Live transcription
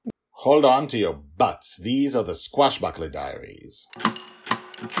Hold on to your butts. These are the Squashbuckler Diaries.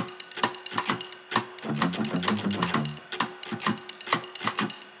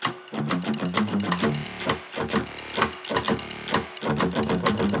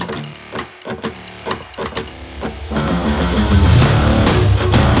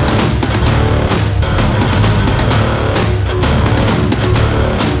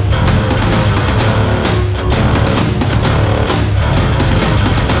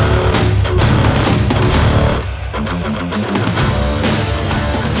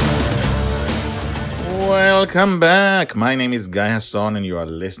 Welcome back. My name is Guy Hasson and you are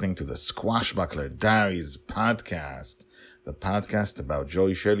listening to the Squashbuckler Diaries podcast. The podcast about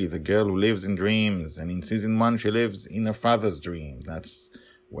Joy Shelley, the girl who lives in dreams. And in season 1, she lives in her father's dream. That's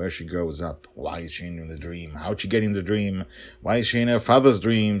where she grows up. Why is she in the dream? How'd she get in the dream? Why is she in her father's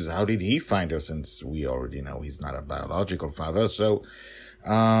dreams? How did he find her? Since we already know he's not a biological father. So,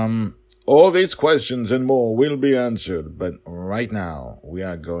 all these questions and more will be answered, but right now we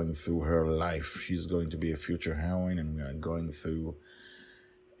are going through her life. She's going to be a future heroine, and we are going through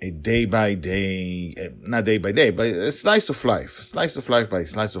a day by day, not day by day, but a slice of life by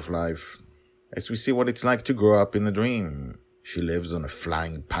slice of life, as we see what it's like to grow up in the dream. She lives on a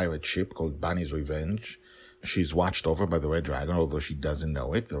flying pirate ship called Bonnie's Revenge. She's watched over by the Red Dragon, although she doesn't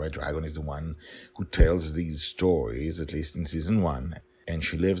know it. The Red Dragon is the one who tells these stories, at least in season 1. And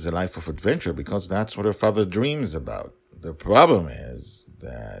she lives a life of adventure because that's what her father dreams about. The problem is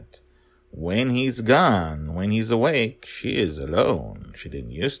that when he's gone, when he's awake, she is alone. She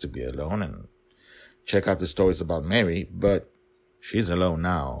didn't used to be alone, and check out the stories about Mary, but she's alone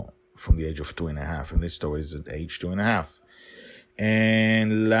now from the age of 2.5, and this story is at age 2.5.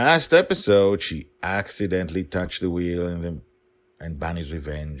 And last episode, she accidentally touched the wheel and Bonnie's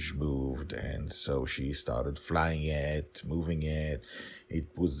Revenge moved, and so she started flying it, moving it.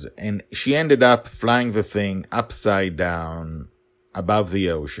 And she ended up flying the thing upside down above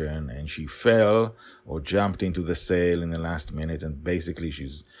the ocean, and she fell or jumped into the sail in the last minute, and basically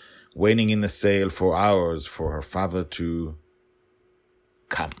she's waiting in the sail for hours for her father to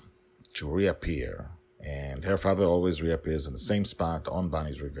come, to reappear. And her father always reappears in the same spot on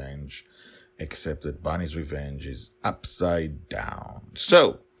Bonnie's Revenge, except that Bonnie's Revenge is upside down.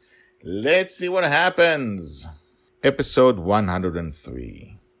 So, let's see what happens. Episode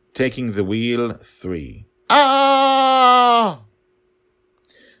 103. Taking the Wheel 3. Ah!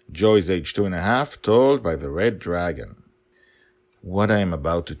 Joy's age 2.5, told by the Red Dragon. What I am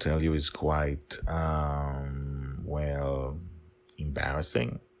about to tell you is quite,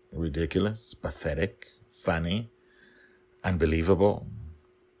 embarrassing, ridiculous, pathetic, funny, unbelievable.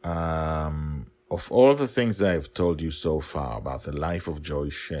 Of all the things I've told you so far about the life of Joy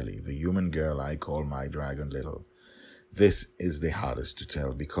Shelley, the human girl I call my Dragon Little, this is the hardest to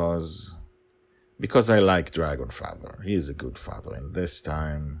tell because I like Dragon Father. He is a good father, and this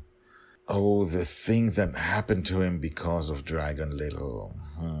time, the thing that happened to him because of Dragon Little.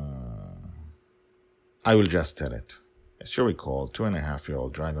 I will just tell it. As you recall,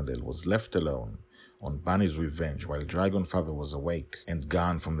 2.5-year-old Dragon Little was left alone on Bonnie's Revenge while Dragon Father was awake and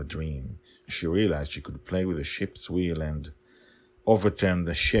gone from the dream. She realized she could play with the ship's wheel and overturn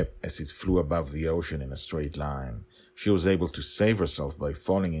the ship as it flew above the ocean in a straight line. She was able to save herself by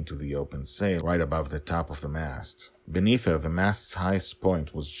falling into the open sail right above the top of the mast. Beneath her, the mast's highest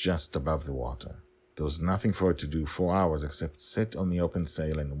point was just above the water. There was nothing for her to do for hours except sit on the open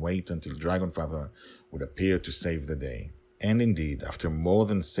sail and wait until Dragon Father would appear to save the day. And indeed, after more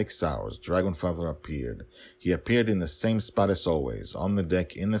than 6 hours, Dragon Father appeared. He appeared in the same spot as always, on the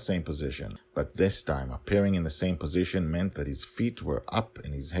deck in the same position. But this time, appearing in the same position meant that his feet were up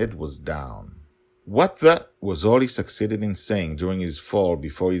and his head was down. What the was all he succeeded in saying during his fall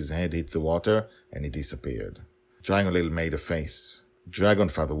before his head hit the water and he disappeared. Dragon Little made a face. Dragon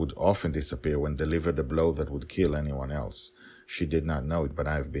Father would often disappear when delivered a blow that would kill anyone else. She did not know it, but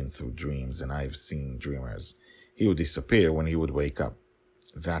I've been through dreams and I've seen dreamers. He would disappear when he would wake up.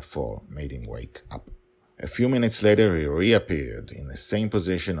 That fall made him wake up. A few minutes later, he reappeared in the same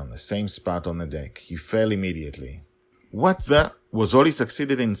position on the same spot on the deck. He fell immediately. What the was all he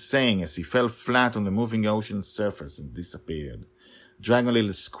succeeded in saying as he fell flat on the moving ocean's surface and disappeared. Dragon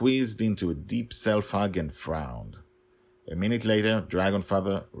Little squeezed into a deep self-hug and frowned. A minute later, Dragon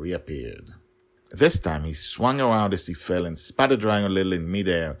Father reappeared. This time, he swung around as he fell and spotted Dragon Little in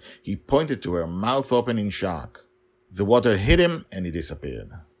midair. He pointed to her, mouth open in shock. The water hit him and he disappeared.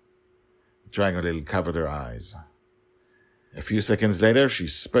 Dragon Little covered her eyes. A few seconds later, she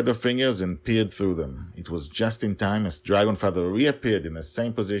spread her fingers and peered through them. It was just in time as Dragonfather reappeared in the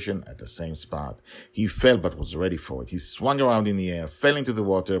same position at the same spot. He fell but was ready for it. He swung around in the air, fell into the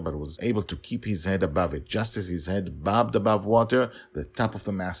water, but was able to keep his head above it. Just as his head bobbed above water, the top of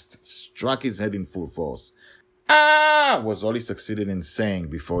the mast struck his head in full force. "Ah!" was all he succeeded in saying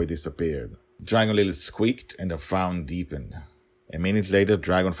before he disappeared. Dragon Lil squeaked and her frown deepened. A minute later,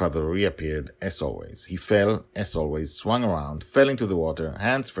 Dragonfather reappeared, as always. He fell, as always, swung around, fell into the water,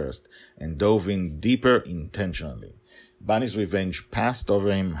 hands first, and dove in deeper intentionally. Bunny's revenge passed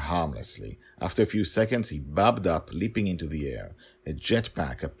over him harmlessly. After a few seconds, he bobbed up, leaping into the air. A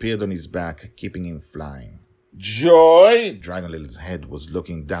jetpack appeared on his back, keeping him flying. "Joy!" Dragon Lil's head was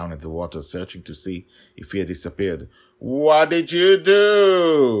looking down at the water, searching to see if he had disappeared. "What did you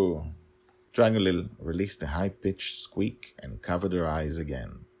do?" Dragon Lil released a high-pitched squeak and covered her eyes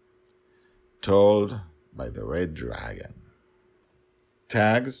again. Told by the Red Dragon.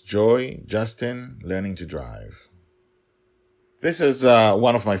 Tags: Joy, Justin, learning to drive. This is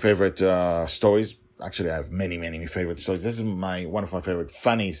one of my favorite stories. Actually, I have many favorite stories. This is one of my favorite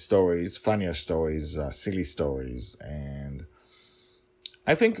funnier stories, silly stories. And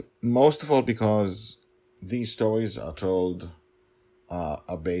I think most of all because these stories are told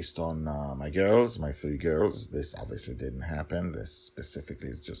are based on my 3 girls. This obviously didn't happen. This specifically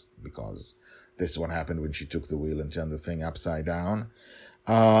is just because this one happened when she took the wheel and turned the thing upside down.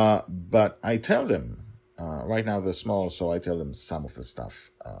 But I tell them, right now they're small, so I tell them some of the stuff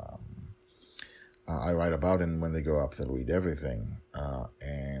I write about, and when they grow up, they'll read everything.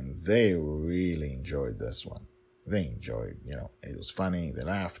 And they really enjoyed this one. They enjoyed, it was funny, they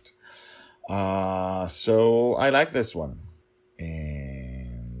laughed. So I like this one.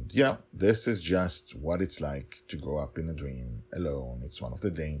 And, this is just what it's like to grow up in a dream alone. It's one of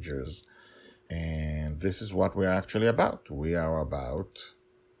the dangers. And this is what we're actually about. We are about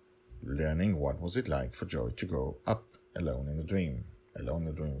learning what was it like for Joy to grow up alone in a dream. Alone in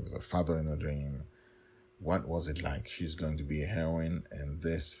a dream with her father in a dream. What was it like? She's going to be a heroine, and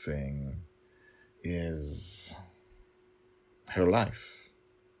this thing is her life.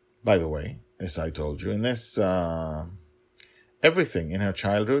 By the way, as I told you, in this... everything in her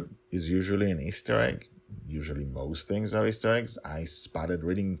childhood is usually an Easter egg. Usually most things are Easter eggs. I spotted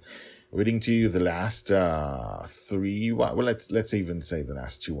reading to you the last 3. Well, let's even say the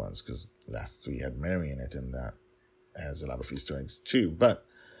last 2 ones, because the last 3 had Mary in it, and that has a lot of Easter eggs too. But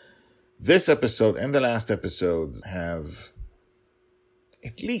this episode and the last episodes have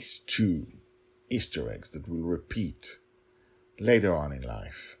at least 2 Easter eggs that will repeat later on in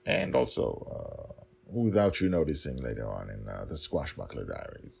life, and also without you noticing later on in the Squashbuckler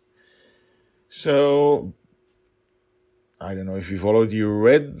Diaries. So, I don't know if you've already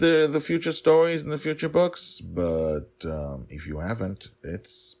read the future stories and the future books, but if you haven't,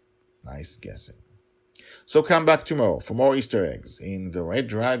 it's nice guessing. So come back tomorrow for more Easter eggs in the Red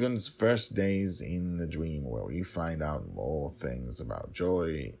Dragon's first days in the dream, where we find out more things about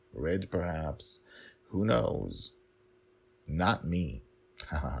Joy, Red perhaps, who knows? Not me.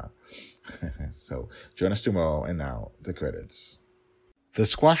 So, join us tomorrow, and now, the credits. The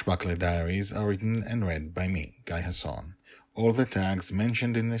Squashbuckler Diaries are written and read by me, Guy Hasson. All the tags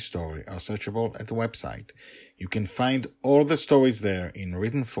mentioned in this story are searchable at the website. You can find all the stories there in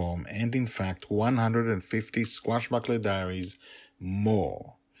written form, and in fact 150 Squashbuckler Diaries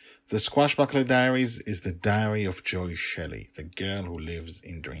more. The Squashbuckler Diaries is the diary of Joy Shelley, the girl who lives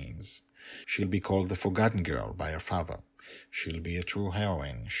in dreams. She'll be called the Forgotten Girl by her father. She'll be a true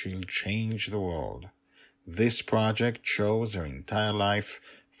heroine. She'll change the world. This project shows her entire life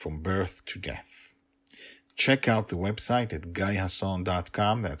from birth to death. Check out the website at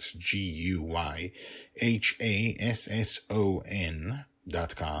guyhasson.com. That's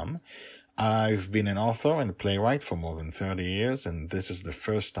GUYHASSON.com. I've been an author and playwright for more than 30 years, and this is the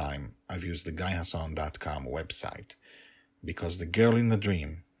first time I've used the guyhasson.com website, because the girl in the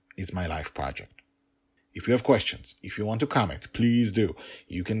dream is my life project. If you have questions, if you want to comment, please do.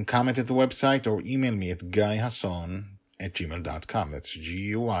 You can comment at the website or email me at guyhasson@gmail.com. That's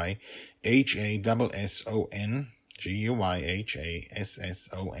GUYHASSON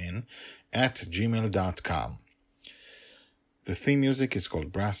 @gmail.com. The theme music is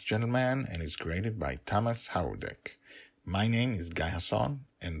called Brass Gentleman and is created by Thomas Howardek. My name is Guy Hasson,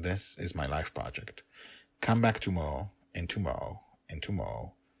 and this is my life project. Come back tomorrow, and tomorrow, and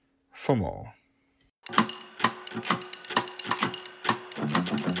tomorrow for more.